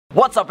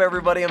What's up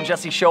everybody, I'm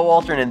Jesse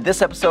Showalter, and in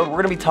this episode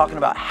we're going to be talking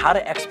about how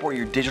to export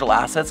your digital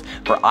assets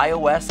for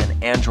iOS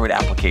and Android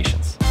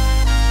applications.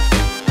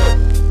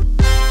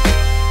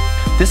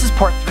 This is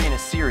part 3 in a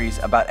series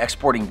about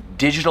exporting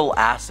digital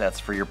assets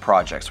for your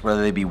projects,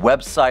 whether they be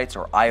websites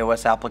or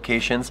iOS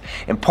applications.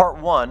 In part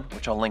 1,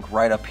 which I'll link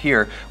right up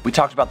here, we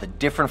talked about the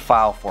different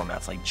file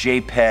formats like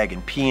JPEG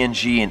and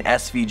PNG and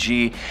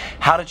SVG,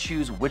 how to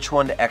choose which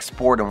one to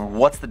export and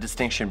what's the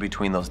distinction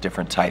between those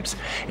different types.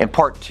 In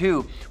part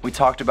 2, we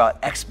talked about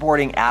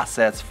exporting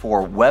assets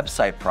for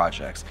website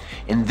projects.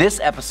 In this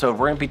episode,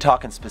 we're going to be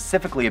talking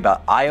specifically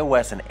about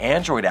iOS and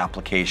Android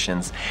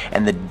applications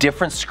and the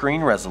different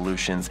screen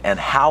resolutions and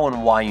how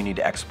and why you need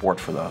to export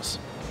for those.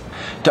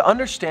 To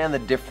understand the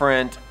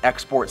different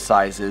export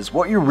sizes,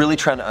 what you're really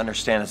trying to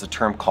understand is a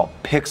term called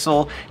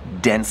pixel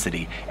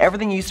density.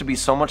 Everything used to be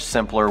so much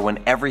simpler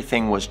when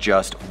everything was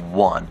just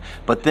one.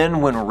 But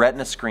then when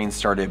retina screens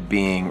started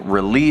being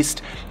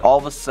released, all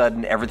of a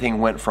sudden everything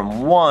went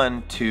from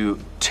 1 to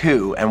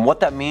 2. And what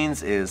that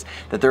means is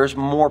that there's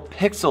more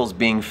pixels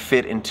being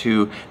fit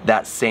into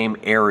that same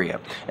area.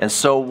 And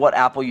so what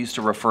Apple used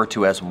to refer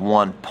to as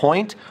one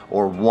point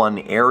or one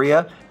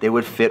area, they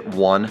would fit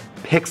one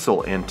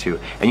pixel into.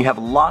 And you have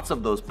lots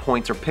of those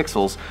points or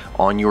pixels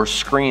on your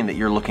screen that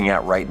you're looking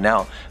at right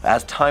now.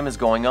 As time is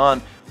going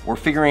on, we're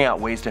figuring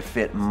out ways to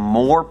fit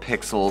more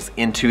pixels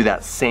into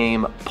that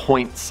same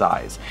point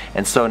size.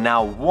 And so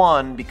now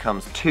 1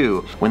 becomes 2.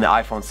 When the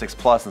iPhone 6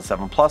 Plus and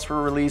 7 Plus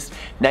were released,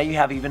 now you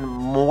have even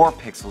more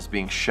pixels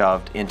being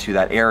shoved into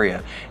that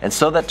area. And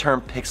so that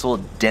term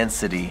pixel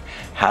density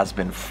has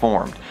been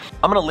formed.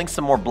 I'm going to link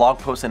some more blog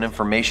posts and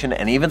information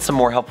and even some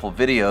more helpful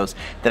videos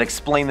that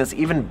explain this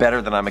even better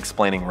than I'm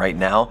explaining right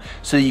now,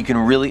 so that you can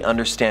really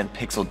understand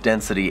pixel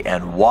density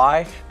and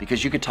why,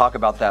 because you could talk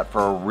about that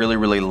for a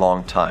really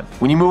long time.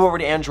 When you move over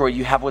to Android,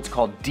 you have what's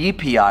called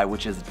DPI,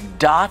 which is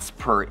dots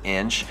per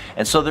inch,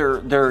 and so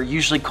they're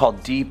usually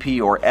called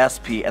DP or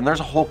SP, and there's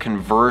a whole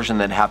conversion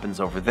that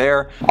happens over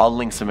there. I'll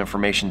link some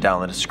information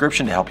down in the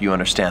description to help you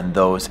understand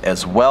those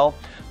as well.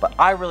 But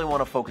I really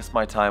want to focus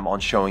my time on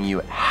showing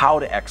you how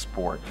to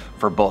export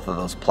for both of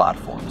those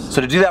platforms.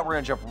 So to do that, we're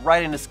going to jump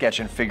right into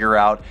Sketch and figure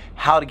out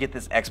how to get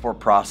this export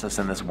process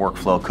and this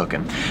workflow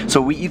cooking.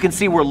 So you can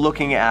see we're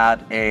looking at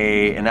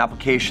an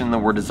application that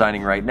we're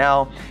designing right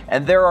now,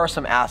 and there are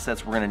some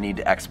assets we're going to need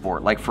to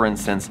export. Like for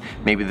instance,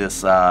 maybe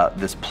this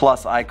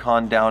plus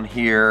icon down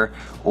here,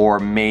 or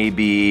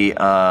maybe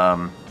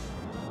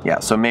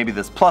so maybe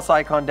this plus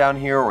icon down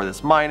here, or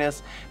this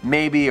minus,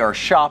 maybe our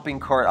shopping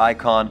cart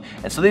icon.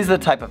 And so these are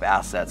the type of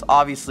assets.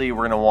 Obviously,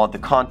 we're going to want the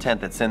content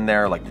that's in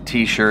there, like the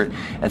t-shirt.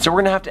 And so we're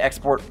going to have to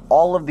export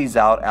all of these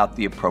out at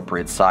the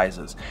appropriate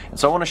sizes. And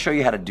so I want to show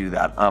you how to do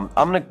that. I'm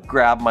going to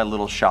grab my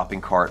little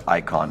shopping cart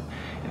icon.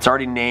 It's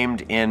already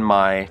named in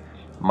my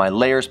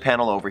layers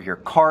panel over here,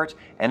 cart,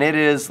 and it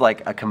is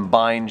like a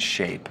combined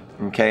shape.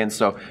 Okay, and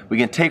so we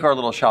can take our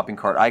little shopping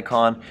cart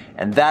icon,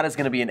 and that is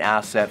going to be an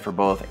asset for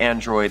both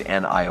Android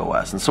and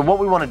iOS. And so what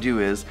we want to do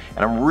is,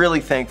 and I'm really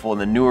thankful in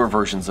the newer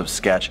versions of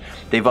Sketch,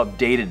 they've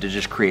updated to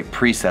just create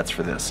presets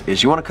for this,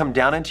 is you want to come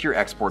down into your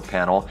export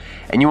panel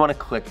and you want to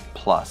click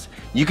plus.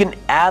 You can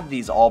add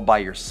these all by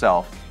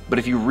yourself, but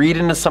if you read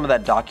into some of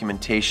that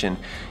documentation,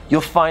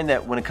 you'll find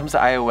that when it comes to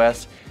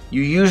iOS,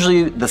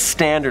 the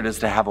standard is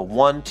to have a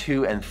 1,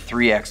 2, and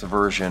 3x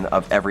version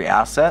of every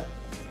asset.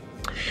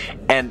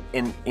 And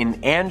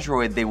in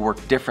Android, they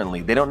work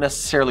differently. They don't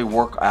necessarily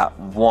work at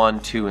 1,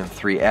 2, and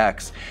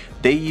 3x.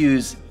 They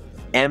use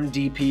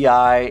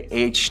MDPI,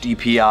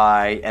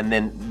 HDPI, and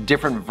then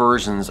different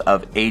versions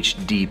of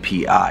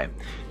HDPI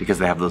because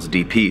they have those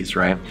DPs,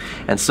 right?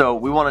 And so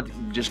we want to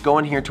just go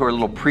in here to our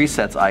little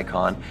presets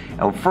icon,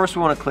 and first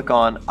we want to click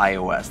on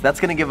iOS. That's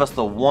going to give us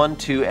the 1,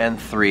 2,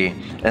 and 3,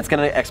 and it's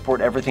going to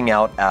export everything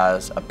out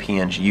as a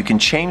PNG. You can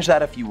change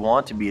that if you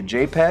want to be a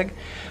JPEG,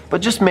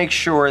 but just make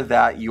sure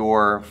that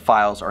your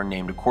files are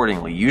named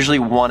accordingly. Usually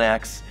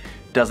 1x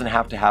doesn't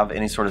have to have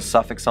any sort of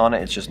suffix on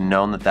it. It's just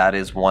known that that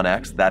is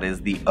 1x. That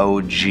is the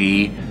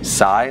OG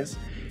size.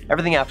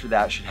 Everything after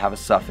that should have a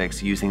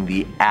suffix using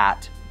the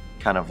at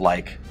kind of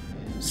like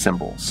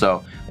symbol.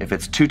 So if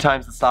it's 2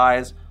 times the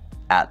size,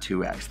 at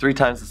 2x, 3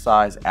 times the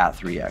size, at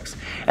 3x.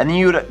 And then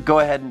you would go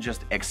ahead and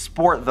just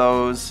export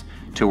those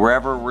to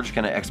wherever. We're just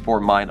going to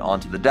export mine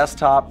onto the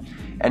desktop.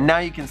 And now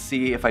you can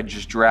see, if I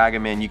just drag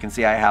them in, you can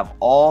see I have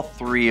all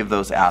 3 of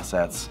those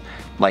assets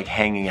like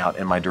hanging out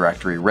in my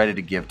directory, ready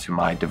to give to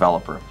my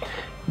developer.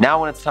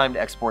 Now when it's time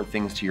to export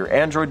things to your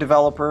Android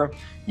developer,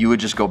 you would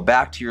just go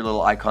back to your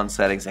little icon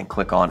settings and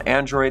click on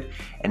Android.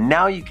 And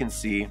now you can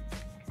see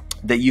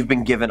that you've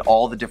been given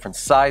all the different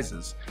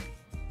sizes.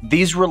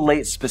 These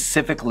relate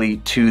specifically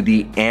to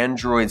the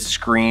Android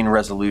screen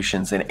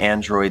resolutions and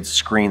Android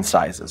screen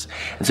sizes.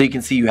 And so you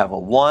can see you have a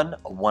 1, a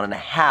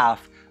 1.5,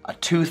 a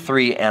 2,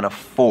 3, and a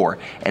 4.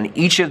 And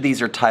each of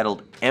these are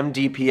titled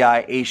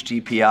MDPI,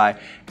 HDPI,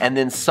 and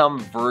then some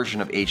version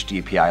of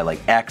HDPI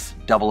like X,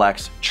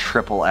 XX,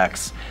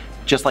 XXX.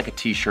 Just like a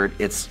t-shirt,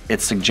 it's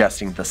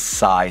suggesting the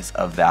size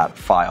of that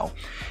file.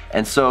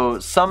 And so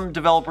some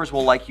developers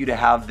will like you to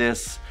have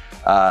this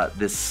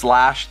this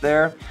slash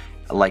there,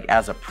 like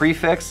as a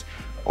prefix,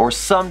 or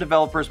some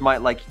developers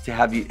might like to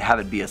have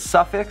it be a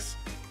suffix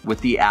with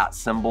the @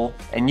 symbol,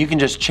 and you can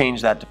just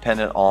change that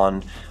dependent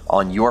on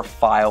your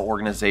file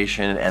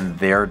organization and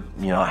their,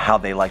 how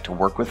they like to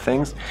work with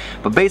things.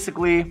 But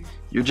basically,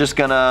 you're just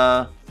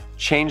gonna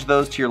change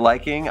those to your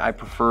liking. I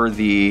prefer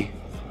the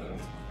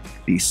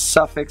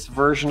suffix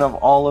version of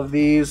all of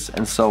these,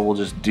 and so we'll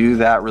just do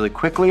that really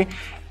quickly.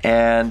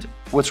 And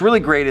what's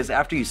really great is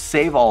after you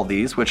save all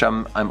these, which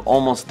I'm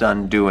almost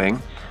done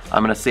doing,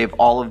 I'm gonna save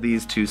all of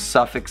these to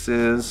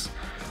suffixes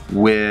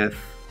with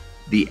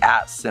the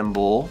 @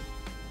 symbol,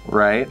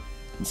 right?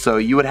 So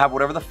you would have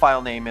whatever the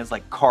file name is,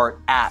 like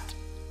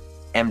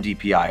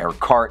cart@mdpi or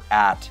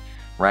cart@,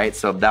 right?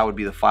 So that would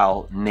be the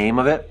file name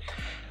of it.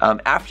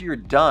 After you're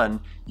done,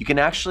 you can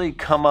actually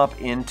come up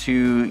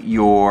into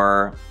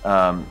your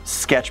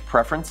sketch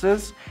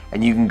preferences,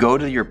 and you can go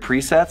to your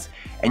presets,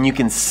 and you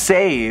can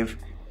save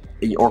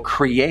or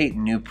create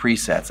new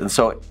presets. And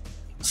so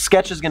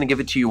Sketch is going to give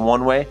it to you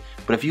one way,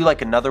 but if you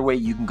like another way,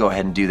 you can go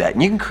ahead and do that.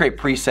 And you can create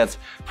presets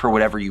for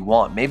whatever you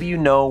want. Maybe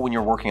when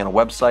you're working on a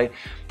website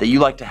that you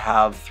like to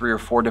have 3 or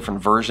 4 different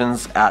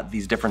versions at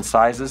these different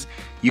sizes.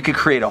 You could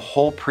create a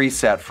whole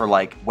preset for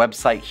like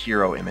website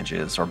hero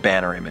images or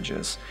banner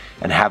images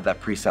and have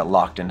that preset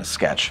locked into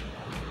Sketch.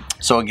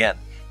 So again,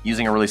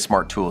 using a really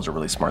smart tool is a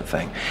really smart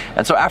thing.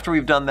 And so after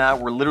we've done that,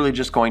 we're literally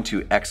just going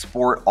to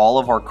export all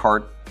of our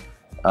cart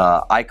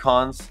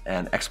icons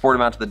and export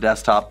them out to the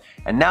desktop.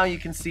 And now you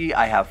can see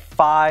I have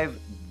 5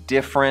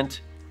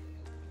 different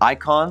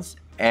icons,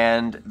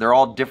 and they're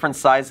all different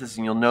sizes,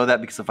 and you'll know that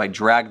because if I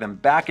drag them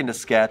back into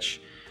Sketch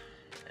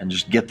and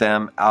just get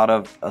them out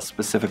of a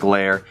specific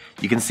layer,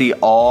 you can see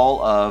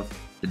all of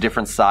the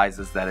different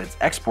sizes that it's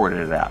exported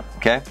it at,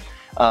 okay?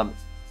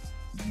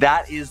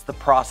 That is the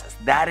process.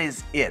 That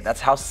is it. That's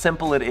how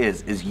simple it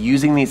is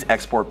using these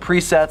export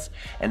presets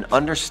and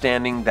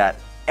understanding that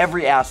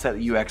every asset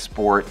that you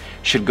export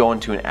should go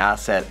into an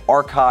asset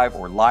archive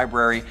or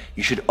library.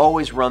 You should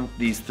always run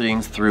these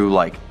things through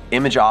like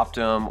Image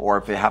Optim, or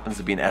if it happens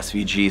to be an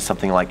SVG,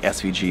 something like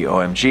SVG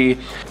OMG.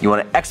 You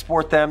want to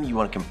export them, you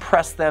want to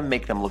compress them,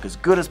 make them look as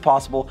good as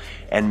possible,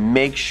 and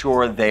make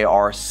sure they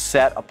are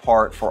set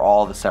apart for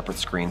all the separate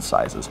screen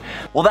sizes.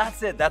 Well,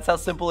 that's it. That's how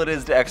simple it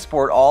is to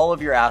export all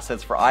of your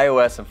assets for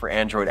iOS and for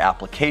Android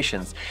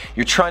applications.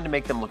 You're trying to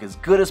make them look as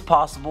good as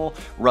possible,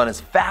 run as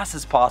fast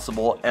as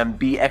possible, and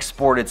be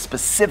exported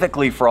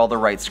specifically for all the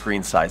right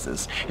screen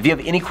sizes. If you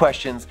have any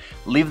questions,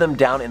 leave them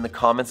down in the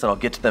comments and I'll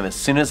get to them as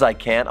soon as I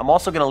can. I'm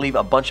also going to leave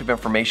a bunch of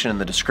information in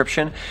the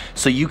description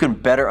so you can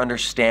better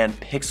understand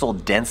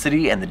pixel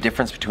density and the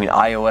difference between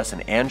iOS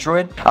and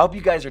Android. I hope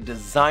you guys are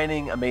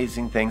designing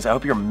amazing things. I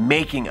hope you're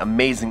making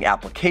amazing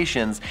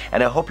applications,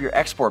 and I hope your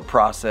export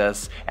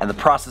process and the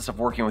process of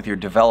working with your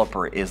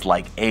developer is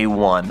like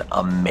A1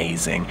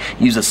 amazing.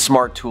 Use a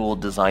smart tool,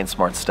 design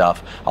smart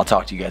stuff. I'll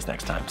talk to you guys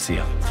next time. See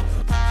ya.